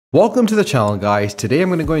Welcome to the channel, guys. Today I'm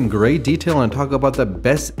going to go in great detail and talk about the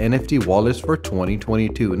best NFT wallets for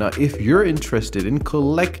 2022. Now, if you're interested in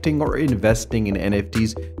collecting or investing in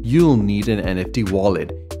NFTs, you'll need an NFT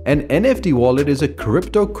wallet. An NFT wallet is a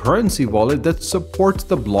cryptocurrency wallet that supports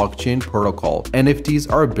the blockchain protocol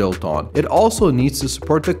NFTs are built on. It also needs to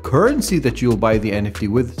support the currency that you'll buy the NFT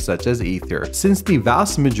with, such as Ether. Since the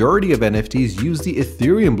vast majority of NFTs use the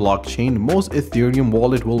Ethereum blockchain, most Ethereum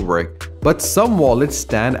wallet will work, but some wallets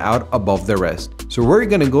stand out above the rest. So we're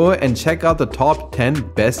gonna go and check out the top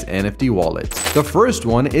 10 best NFT wallets. The first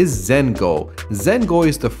one is ZenGo. ZenGo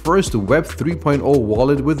is the first Web 3.0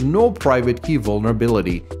 wallet with no private key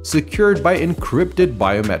vulnerability, secured by encrypted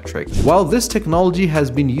biometrics. While this technology has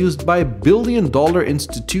been used by billion-dollar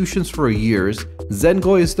institutions for years,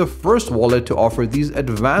 ZenGo is the first wallet to offer these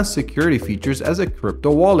advanced security features as a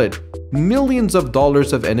crypto wallet. Millions of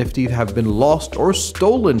dollars of NFT have been lost or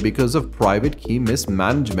stolen because of private key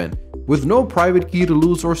mismanagement. With no private key to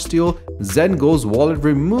lose or steal, ZenGo's wallet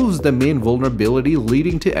removes the main vulnerability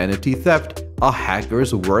leading to NFT theft, a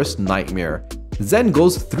hacker's worst nightmare.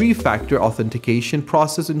 ZenGo's three-factor authentication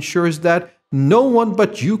process ensures that no one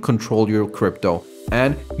but you control your crypto,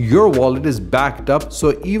 and your wallet is backed up,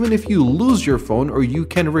 so even if you lose your phone, or you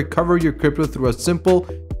can recover your crypto through a simple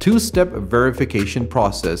two-step verification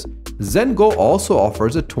process. ZenGo also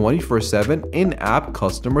offers a 24/7 in-app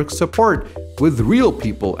customer support with real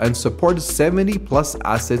people and supports 70+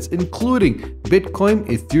 assets including Bitcoin,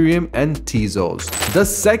 Ethereum, and Tezos. The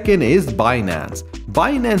second is Binance.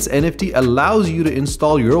 Binance NFT allows you to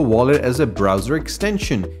install your wallet as a browser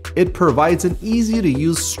extension. It provides an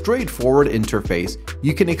easy-to-use, straightforward interface.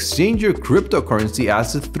 You can exchange your cryptocurrency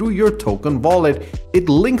assets through your token wallet. It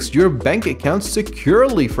links your bank account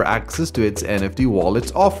securely for access to its NFT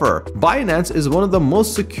wallets offer. Binance is one of the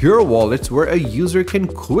most secure wallets where a user can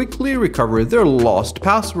quickly recover their lost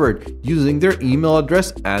password using their email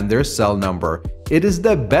address and their cell number. It is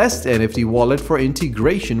the best NFT wallet for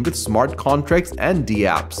integration with smart contracts and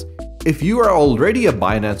dApps. If you are already a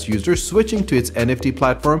Binance user switching to its NFT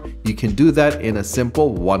platform, you can do that in a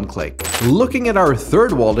simple one click. Looking at our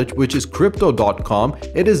third wallet, which is Crypto.com,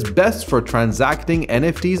 it is best for transacting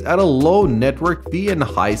NFTs at a low network fee and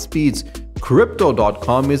high speeds.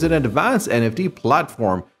 Crypto.com is an advanced NFT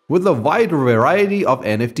platform with a wide variety of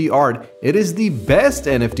NFT art. It is the best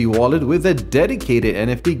NFT wallet with a dedicated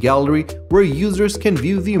NFT gallery where users can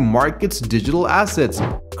view the market's digital assets.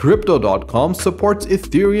 Crypto.com supports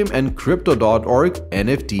Ethereum and Crypto.org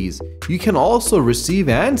NFTs. You can also receive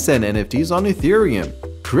and send NFTs on Ethereum.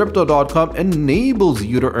 Crypto.com enables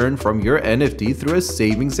you to earn from your NFT through a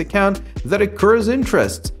savings account that accrues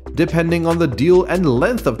interest, depending on the deal and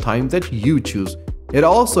length of time that you choose. It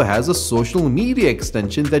also has a social media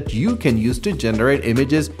extension that you can use to generate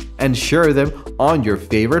images and share them on your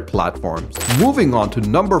favorite platforms. Moving on to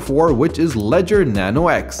number 4, which is Ledger Nano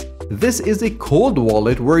X. This is a cold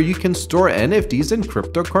wallet where you can store NFTs and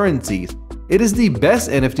cryptocurrencies. It is the best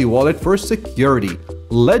NFT wallet for security.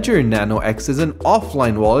 Ledger Nano X is an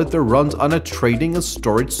offline wallet that runs on a trading and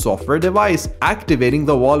storage software device. Activating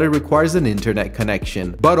the wallet requires an internet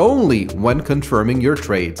connection, but only when confirming your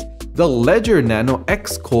trades. The Ledger Nano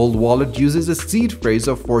X cold wallet uses a seed phrase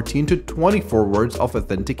of 14 to 24 words of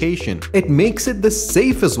authentication. It makes it the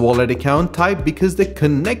safest wallet account type because the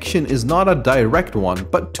connection is not a direct one,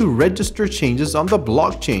 but to register changes on the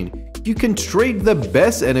blockchain. You can trade the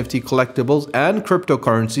best NFT collectibles and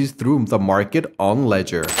cryptocurrencies through the market on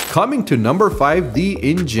Ledger. Coming to number 5, the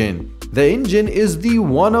Enjin. The Enjin is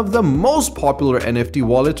one of the most popular NFT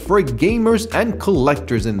wallets for gamers and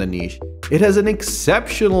collectors in the niche. It has an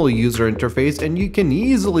exceptional user interface and you can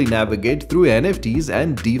easily navigate through NFTs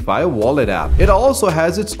and DeFi wallet app. It also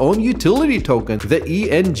has its own utility token, the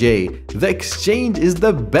ENJ. The exchange is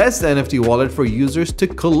the best NFT wallet for users to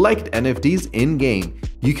collect NFTs in-game.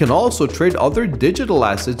 You can also trade other digital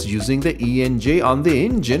assets using the ENJ on the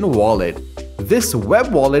Enjin wallet. This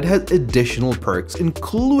web wallet has additional perks,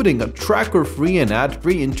 including a tracker-free and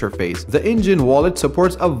ad-free interface. The Enjin wallet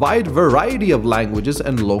supports a wide variety of languages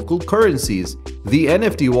and local currencies. The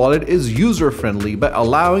NFT wallet is user-friendly by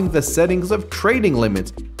allowing the settings of trading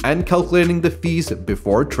limits and calculating the fees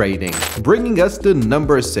before trading. Bringing us to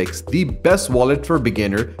number 6, the best wallet for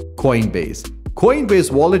beginner, Coinbase.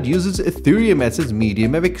 Coinbase wallet uses Ethereum as its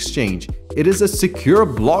medium of exchange. It is a secure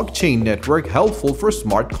blockchain network helpful for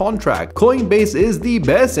smart contracts. Coinbase is the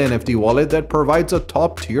best NFT wallet that provides a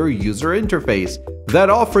top-tier user interface that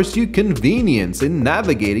offers you convenience in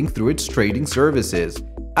navigating through its trading services.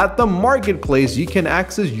 At the marketplace, you can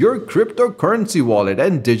access your cryptocurrency wallet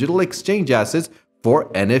and digital exchange assets for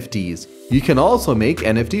NFTs. You can also make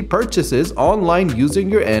NFT purchases online using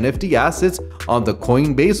your NFT assets on the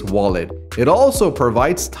Coinbase wallet. It also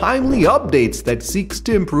provides timely updates that seeks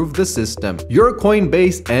to improve the system. Your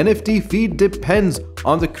Coinbase NFT feed depends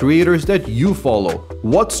on the creators that you follow,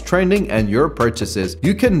 what's trending, and your purchases.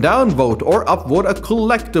 You can downvote or upvote a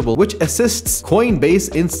collectible, which assists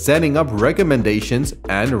Coinbase in setting up recommendations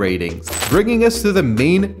and ratings. Bringing us to the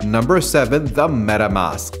main number 7, the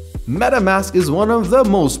Metamask. Metamask is one of the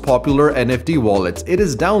most popular NFT wallets. It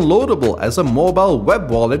is downloadable as a mobile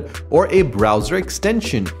web wallet or a browser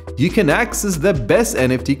extension. You can access the best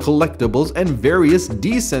NFT collectibles and various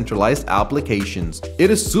decentralized applications.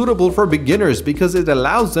 It is suitable for beginners because it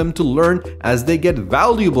allows them to learn as they get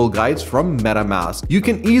valuable guides from Metamask. You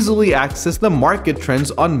can easily access the market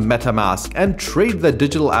trends on Metamask and trade the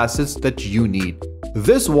digital assets that you need.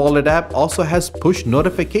 This wallet app also has push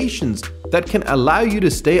notifications that can allow you to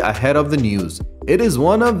stay ahead of the news. It is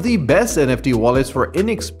one of the best NFT wallets for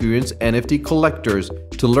inexperienced NFT collectors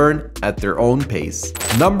to learn at their own pace.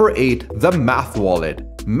 Number 8, the Math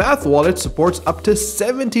Wallet. Math Wallet supports up to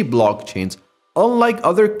 70 blockchains. Unlike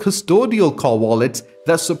other custodial call wallets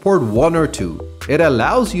that support 1 or 2, it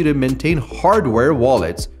allows you to maintain hardware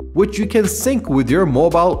wallets, which you can sync with your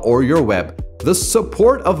mobile or your web. The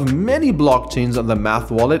support of many blockchains on the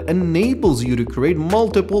Math Wallet enables you to create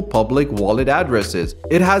multiple public wallet addresses.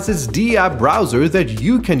 It has its D-app browser that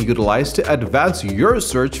you can utilize to advance your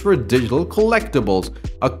search for digital collectibles.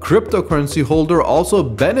 A cryptocurrency holder also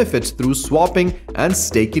benefits through swapping and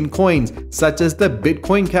staking coins, such as the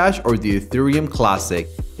Bitcoin Cash or the Ethereum Classic.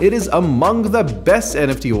 It is among the best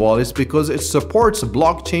NFT wallets because it supports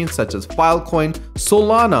blockchains such as Filecoin,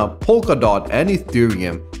 Solana, Polkadot, and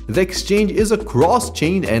Ethereum. The exchange is a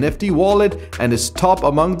cross-chain NFT wallet and is top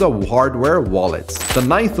among the hardware wallets. The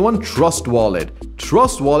 9th one, Trust Wallet.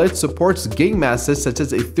 Trust Wallet supports game assets such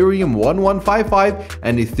as Ethereum 1155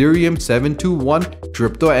 and Ethereum 721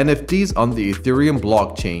 crypto NFTs on the Ethereum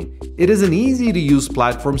blockchain. It is an easy-to-use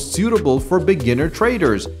platform suitable for beginner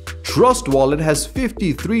traders. Trust Wallet has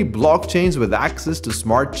 53 blockchains with access to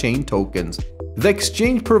smart chain tokens. The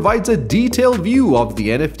exchange provides a detailed view of the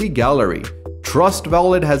NFT gallery. Trust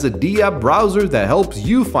Wallet has a D-app browser that helps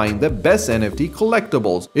you find the best NFT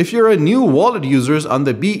collectibles. If you're a new wallet user on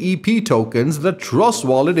the BEP tokens, the Trust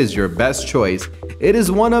Wallet is your best choice. It is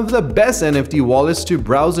one of the best NFT wallets to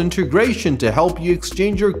browse integration to help you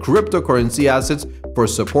exchange your cryptocurrency assets for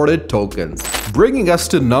supported tokens. Bringing us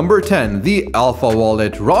to number 10, the Alpha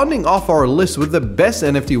Wallet. Rounding off our list with the best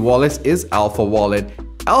NFT wallets is Alpha Wallet.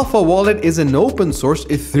 Alpha Wallet is an open source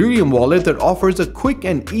Ethereum wallet that offers a quick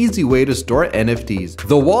and easy way to store NFTs.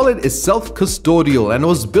 The wallet is self-custodial and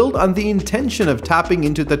was built on the intention of tapping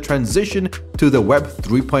into the transition to the Web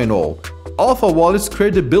 3.0. Alpha Wallet's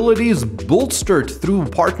credibility is bolstered through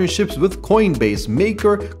partnerships with Coinbase,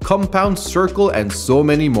 Maker, Compound, Circle, and so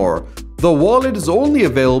many more. The wallet is only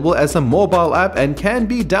available as a mobile app and can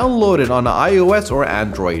be downloaded on iOS or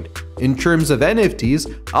Android. In terms of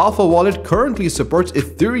NFTs, Alpha Wallet currently supports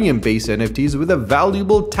Ethereum-based NFTs with a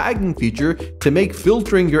valuable tagging feature to make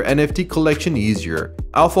filtering your NFT collection easier.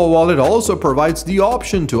 Alpha Wallet also provides the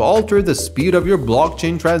option to alter the speed of your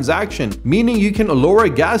blockchain transaction, meaning you can lower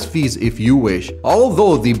gas fees if you wish.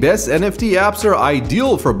 Although the best NFT apps are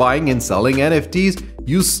ideal for buying and selling NFTs,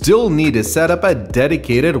 you still need to set up a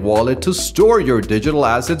dedicated wallet to store your digital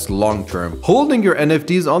assets long-term. Holding your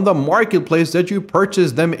NFTs on the marketplace that you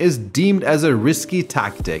purchase them is deemed as a risky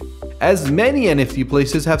tactic. As many NFT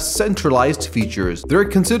places have centralized features, they're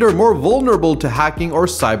considered more vulnerable to hacking or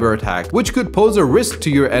cyber attack, which could pose a risk to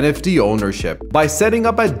your NFT ownership. By setting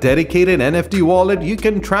up a dedicated NFT wallet, you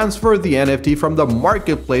can transfer the NFT from the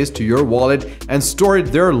marketplace to your wallet and store it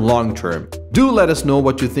there long-term. Do let us know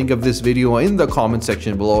what you think of this video in the comment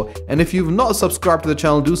section below, and if you've not subscribed to the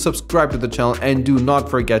channel, do subscribe to the channel and do not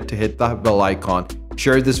forget to hit the bell icon.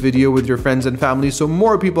 Share this video with your friends and family so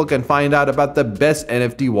more people can find out about the best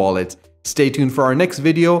NFT wallets. Stay tuned for our next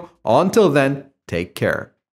video. Until then, take care.